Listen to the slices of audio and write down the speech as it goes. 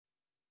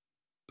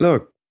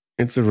Look,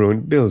 it's a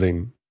ruined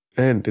building,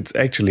 and it's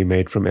actually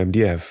made from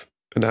MDF,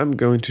 and I'm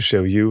going to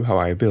show you how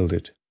I build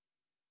it.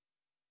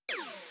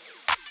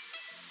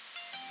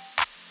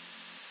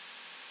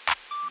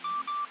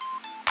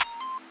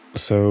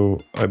 So,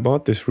 I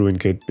bought this ruin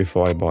kit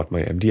before I bought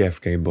my MDF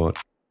game board,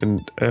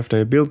 and after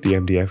I built the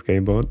MDF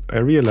game board, I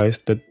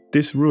realized that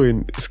this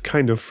ruin is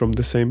kind of from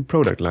the same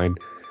product line,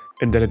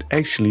 and that it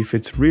actually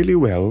fits really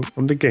well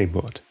on the game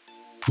board.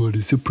 What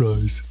a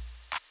surprise!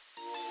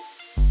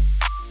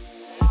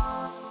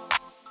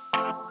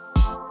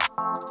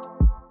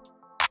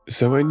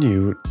 So I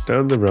knew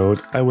down the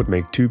road I would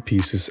make two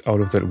pieces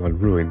out of that one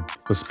ruin,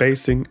 for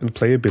spacing and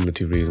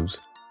playability reasons.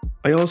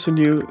 I also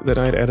knew that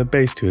I'd add a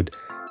base to it,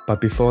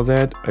 but before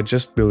that I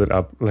just built it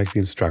up like the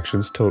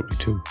instructions told me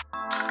to.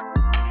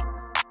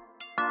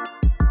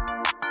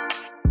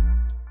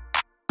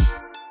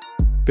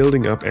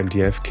 Building up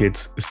MDF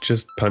kits is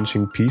just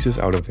punching pieces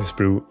out of their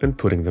sprue and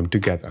putting them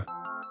together.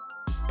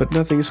 But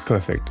nothing is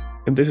perfect,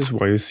 and this is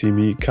why you see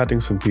me cutting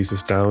some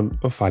pieces down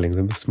or filing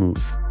them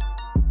smooth.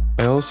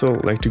 I also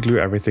like to glue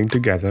everything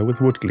together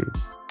with wood glue.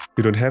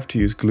 You don't have to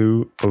use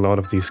glue, a lot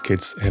of these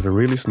kits have a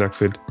really snug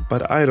fit,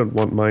 but I don't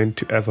want mine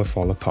to ever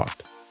fall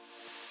apart.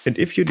 And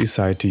if you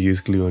decide to use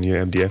glue on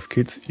your MDF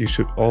kits, you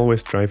should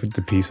always dry fit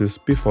the pieces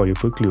before you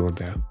put glue on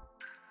there.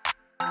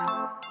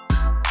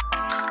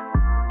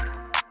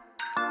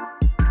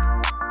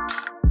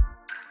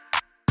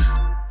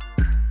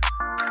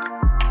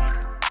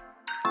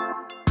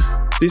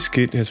 This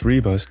kit has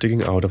rebar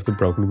sticking out of the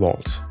broken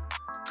walls.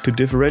 To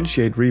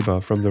differentiate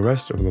rebar from the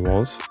rest of the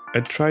walls,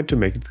 I tried to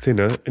make it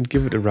thinner and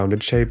give it a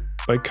rounded shape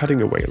by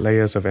cutting away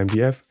layers of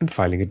MDF and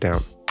filing it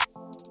down.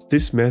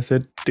 This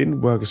method didn't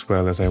work as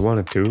well as I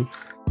wanted to,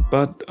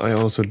 but I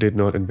also did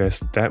not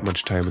invest that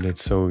much time in it,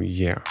 so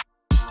yeah.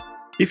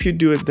 If you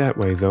do it that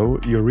way though,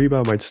 your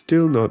rebar might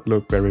still not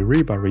look very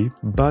rebar-y,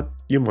 but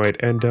you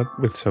might end up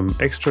with some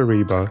extra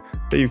rebar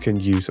that you can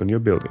use on your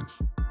building.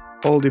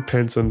 All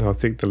depends on how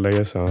thick the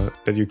layers are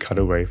that you cut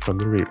away from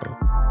the rebar.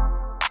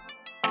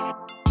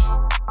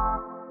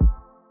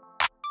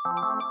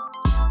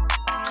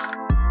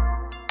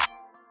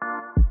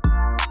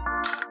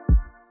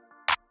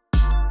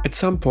 At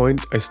some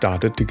point I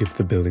started to give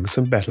the building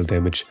some battle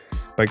damage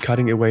by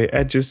cutting away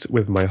edges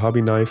with my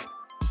hobby knife,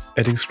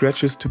 adding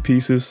scratches to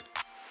pieces,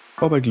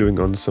 or by gluing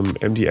on some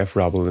MDF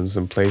rubble in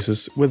some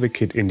places where the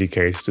kit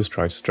indicates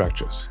destroyed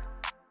structures.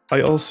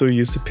 I also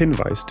used a pin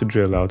vise to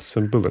drill out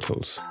some bullet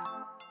holes.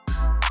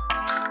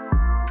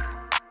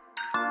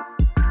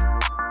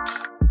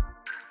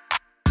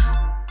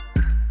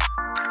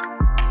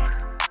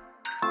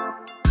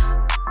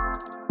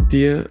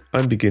 Here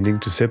I'm beginning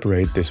to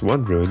separate this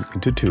one ruin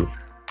into two.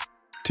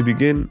 To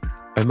begin,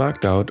 I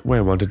marked out where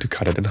I wanted to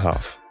cut it in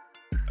half.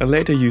 I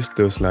later used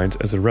those lines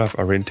as a rough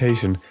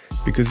orientation,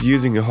 because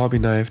using a hobby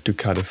knife to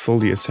cut a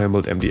fully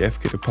assembled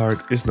MDF kit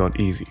apart is not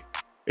easy.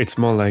 It's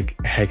more like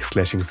hack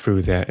slashing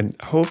through there and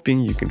hoping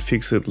you can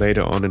fix it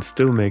later on and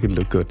still make it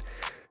look good.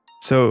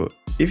 So,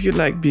 if you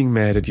like being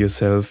mad at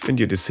yourself and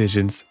your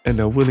decisions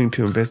and are willing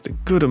to invest a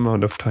good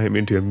amount of time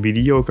into a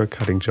mediocre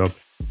cutting job,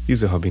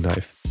 use a hobby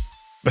knife.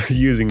 But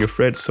using a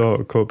fret saw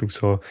or coping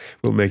saw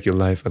will make your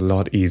life a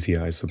lot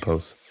easier, I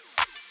suppose.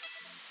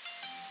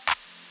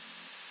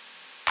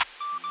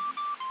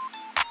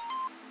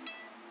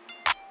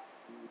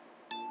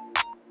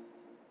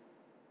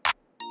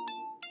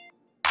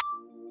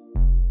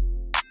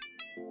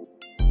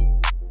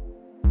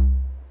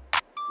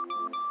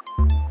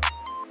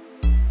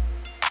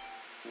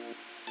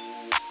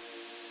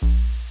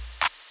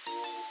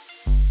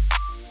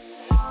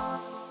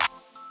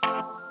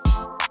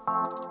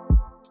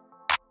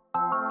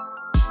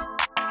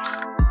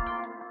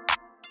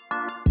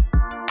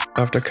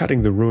 After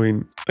cutting the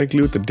ruin, I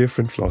glued the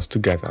different flaws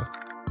together.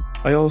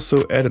 I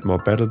also added more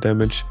battle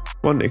damage,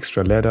 one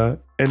extra ladder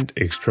and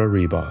extra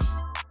rebar.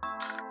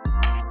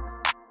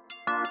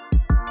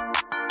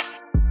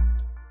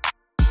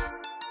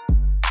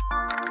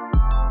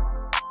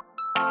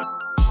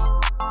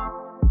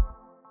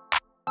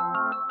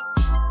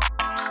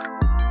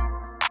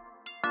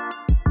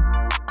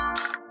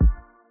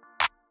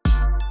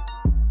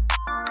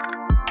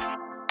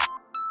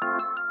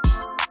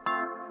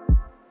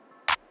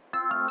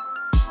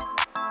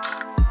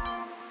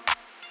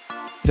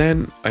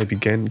 Then I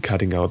began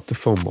cutting out the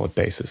foam board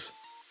bases.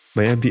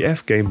 My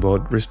MDF game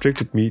board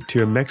restricted me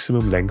to a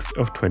maximum length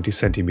of 20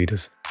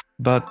 centimeters,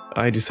 but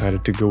I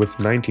decided to go with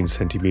 19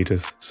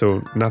 centimeters,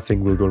 so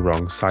nothing will go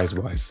wrong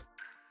size-wise.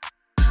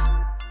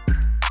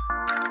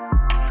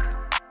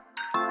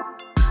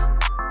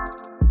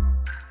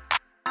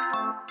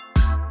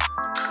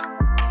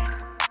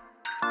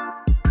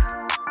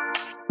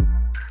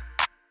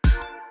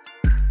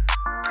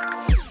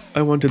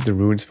 I wanted the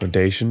ruin's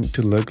foundation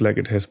to look like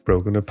it has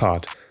broken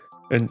apart,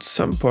 and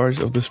some parts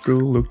of the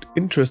sprue looked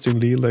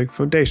interestingly like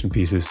foundation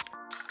pieces,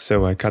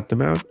 so I cut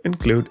them out and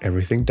glued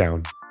everything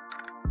down.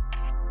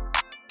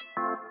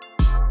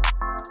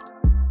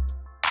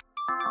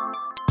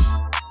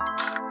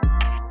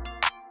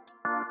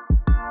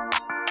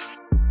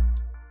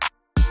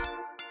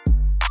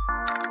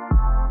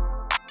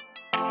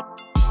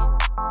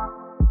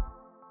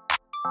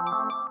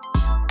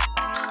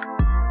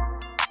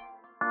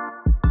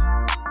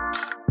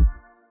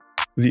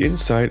 The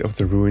inside of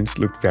the ruins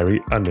looked very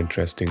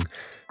uninteresting,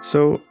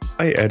 so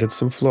I added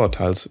some floor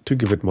tiles to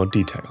give it more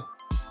detail.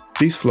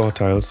 These floor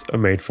tiles are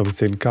made from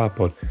thin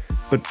cardboard,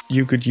 but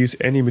you could use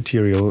any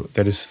material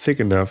that is thick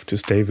enough to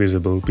stay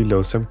visible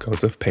below some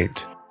coats of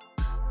paint.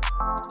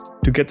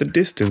 To get the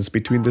distance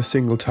between the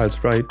single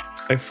tiles right,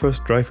 I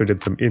first dry fitted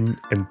them in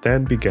and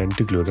then began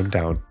to glue them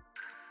down.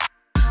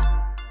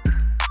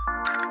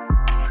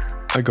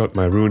 I got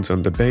my runes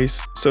on the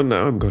base, so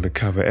now I'm gonna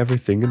cover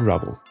everything in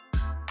rubble.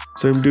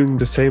 So I'm doing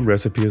the same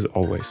recipe as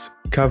always,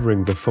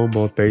 covering the foam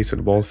board base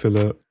and wall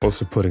filler,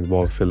 also putting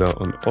wall filler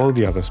on all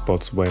the other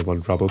spots where I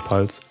want rubble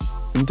piles,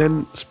 and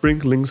then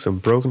sprinkling some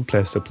broken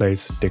plaster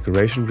plates,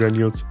 decoration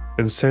granules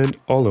and sand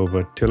all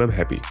over till I'm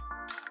happy.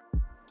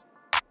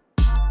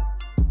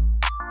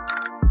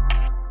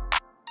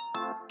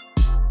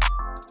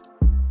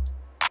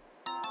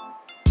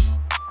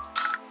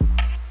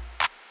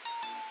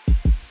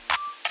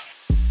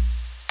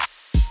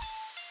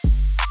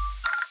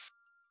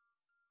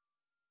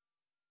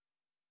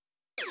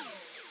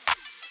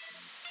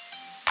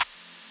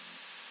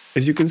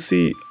 As you can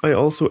see, I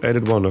also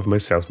added one of my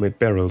self-made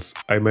barrels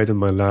I made in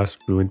my last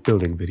ruined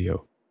building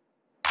video.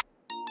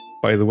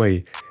 By the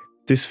way,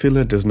 this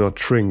filler does not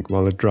shrink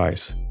while it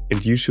dries,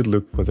 and you should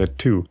look for that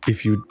too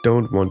if you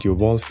don't want your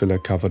wall filler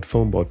covered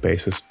foam board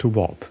bases to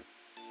warp.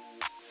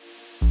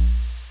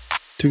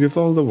 To give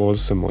all the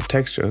walls some more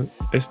texture,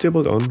 I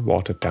stippled on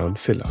watered down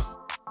filler.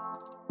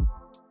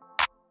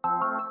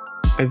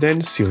 I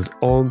then sealed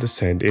all the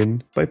sand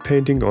in by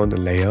painting on a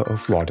layer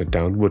of watered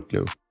down wood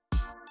glue.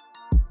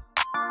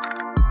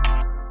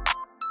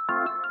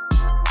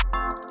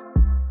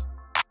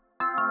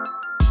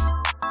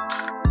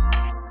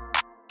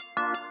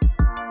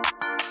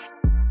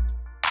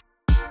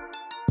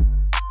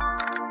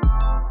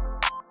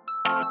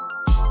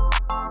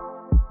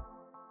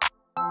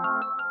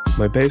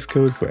 My base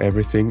coat for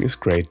everything is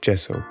grey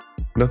gesso,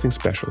 nothing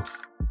special.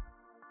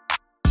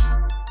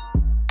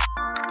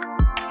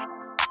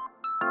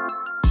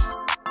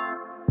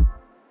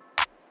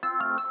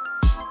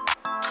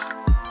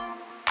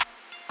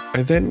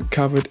 I then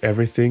covered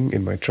everything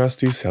in my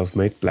trusty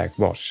self-made black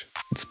wash.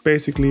 It's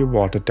basically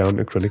watered down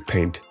acrylic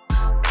paint,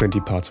 20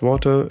 parts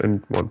water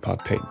and 1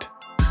 part paint.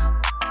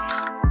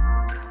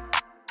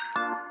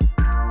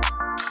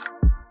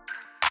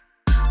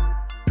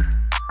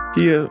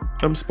 Here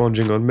I'm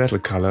sponging on metal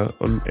color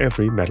on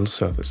every metal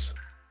surface.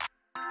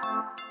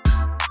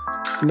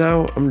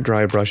 Now I'm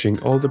dry brushing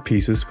all the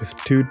pieces with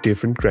 2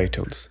 different grey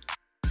tones.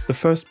 The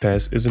first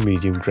pass is a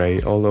medium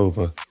grey all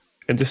over,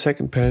 and the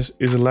second pass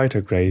is a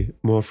lighter grey,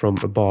 more from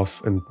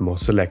above and more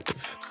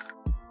selective.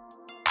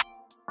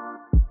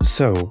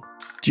 So,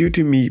 due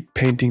to me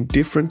painting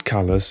different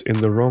colors in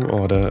the wrong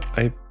order,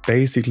 I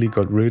basically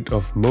got rid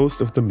of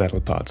most of the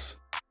metal parts.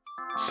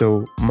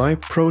 So my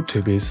pro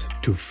tip is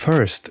to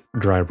first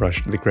dry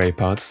brush the grey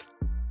parts,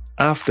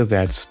 after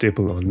that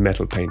stipple on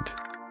metal paint.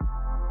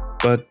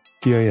 But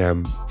here I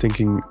am,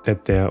 thinking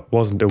that there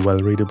wasn't a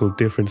well-readable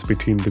difference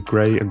between the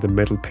grey and the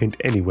metal paint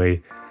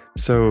anyway,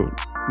 so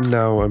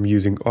now I'm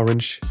using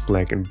orange,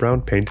 black and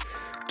brown paint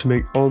to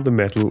make all the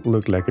metal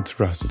look like it's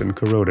rusted and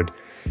corroded,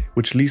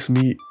 which leaves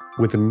me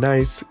with a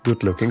nice,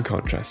 good-looking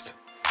contrast.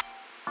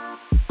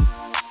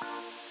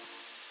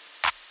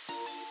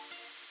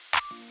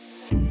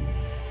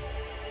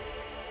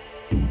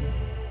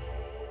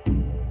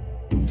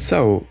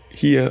 So,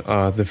 here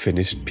are the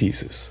finished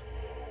pieces.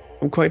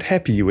 I'm quite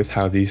happy with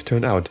how these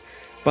turn out,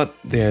 but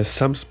there are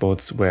some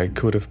spots where I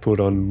could have put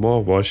on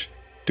more wash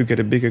to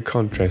get a bigger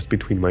contrast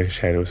between my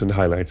shadows and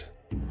highlights.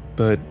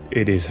 But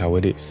it is how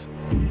it is.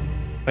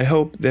 I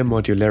hope their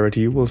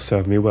modularity will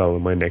serve me well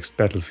on my next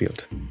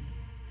battlefield.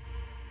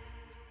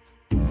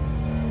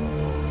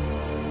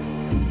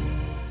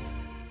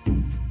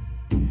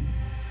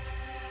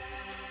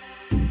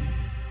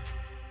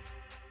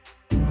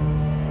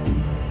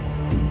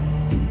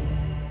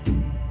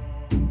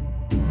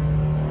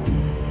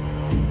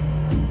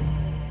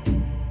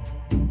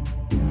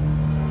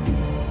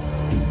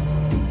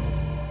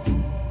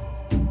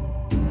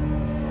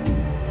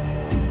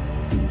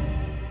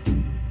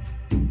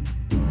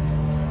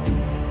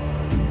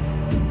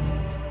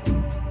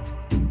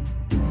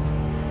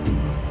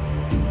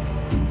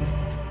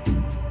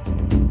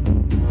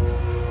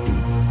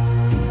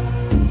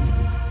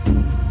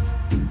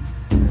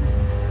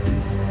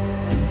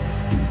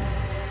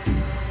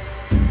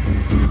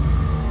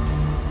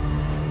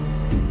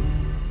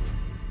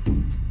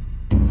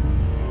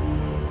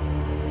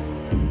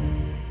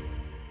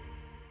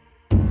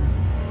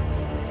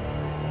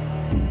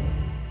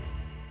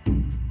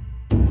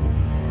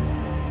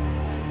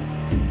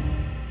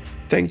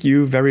 Thank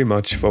you very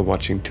much for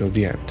watching till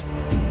the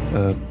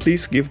end.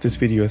 Please give this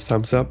video a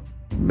thumbs up,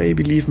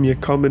 maybe leave me a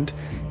comment.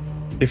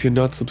 If you're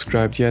not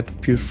subscribed yet,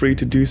 feel free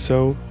to do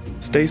so.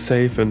 Stay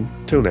safe and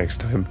till next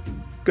time.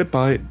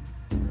 Goodbye.